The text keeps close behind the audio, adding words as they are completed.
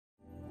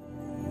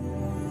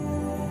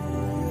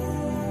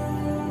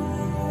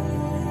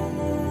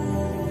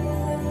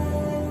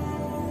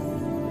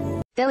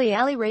Dele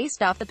Alli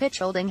raced off the pitch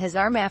holding his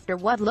arm after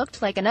what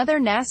looked like another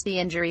nasty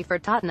injury for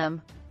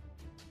Tottenham.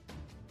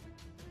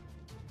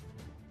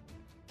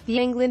 The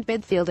England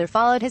midfielder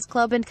followed his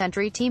club and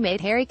country teammate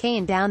Harry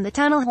Kane down the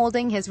tunnel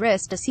holding his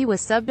wrist as he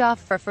was subbed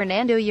off for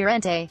Fernando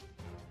Llorente.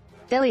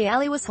 Dele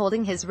Alli was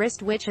holding his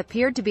wrist, which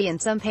appeared to be in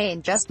some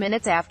pain, just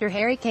minutes after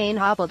Harry Kane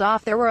hobbled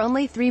off. There were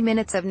only 3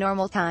 minutes of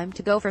normal time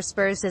to go for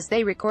Spurs as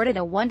they recorded a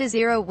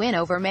 1-0 win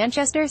over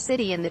Manchester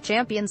City in the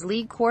Champions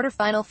League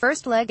quarter-final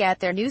first leg at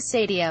their new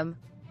stadium.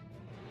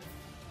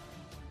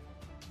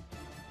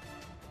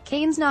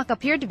 Kane's knock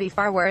appeared to be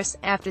far worse,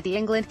 after the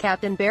England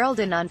captain barreled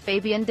in on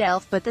Fabian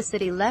Delph, but the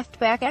City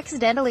left-back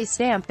accidentally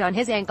stamped on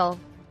his ankle.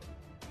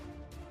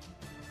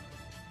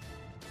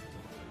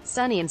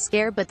 Sunny and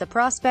scared, but the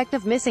prospect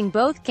of missing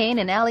both Kane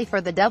and Alli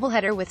for the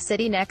doubleheader with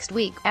City next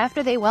week,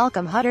 after they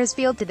welcome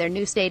Huddersfield to their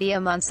new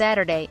stadium on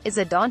Saturday, is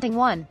a daunting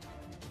one.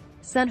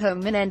 Son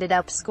Heung-min ended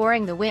up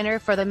scoring the winner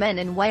for the men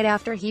in white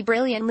after he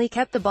brilliantly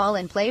kept the ball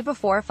in play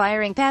before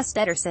firing past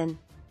Ederson.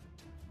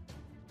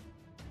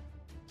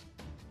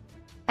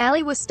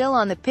 Alli was still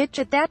on the pitch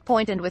at that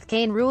point, and with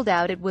Kane ruled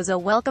out, it was a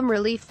welcome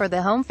relief for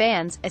the home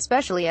fans,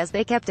 especially as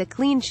they kept a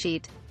clean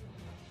sheet.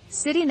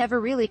 City never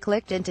really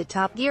clicked into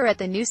top gear at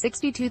the new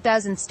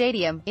 62,000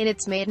 stadium, in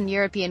its maiden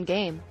European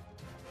game.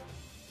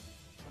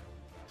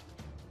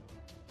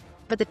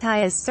 But the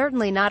tie is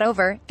certainly not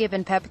over,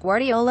 given Pep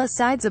Guardiola's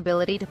side's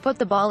ability to put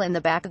the ball in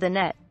the back of the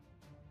net.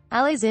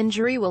 Alli's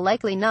injury will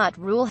likely not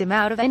rule him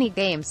out of any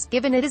games,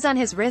 given it is on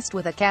his wrist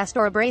with a cast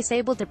or brace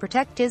able to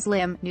protect his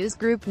limb. News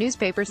Group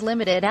Newspapers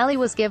Limited. Alli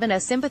was given a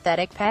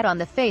sympathetic pat on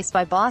the face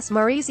by boss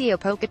Mauricio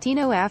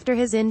Pochettino after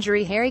his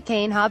injury. Harry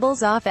Kane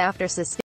hobbles off after sustaining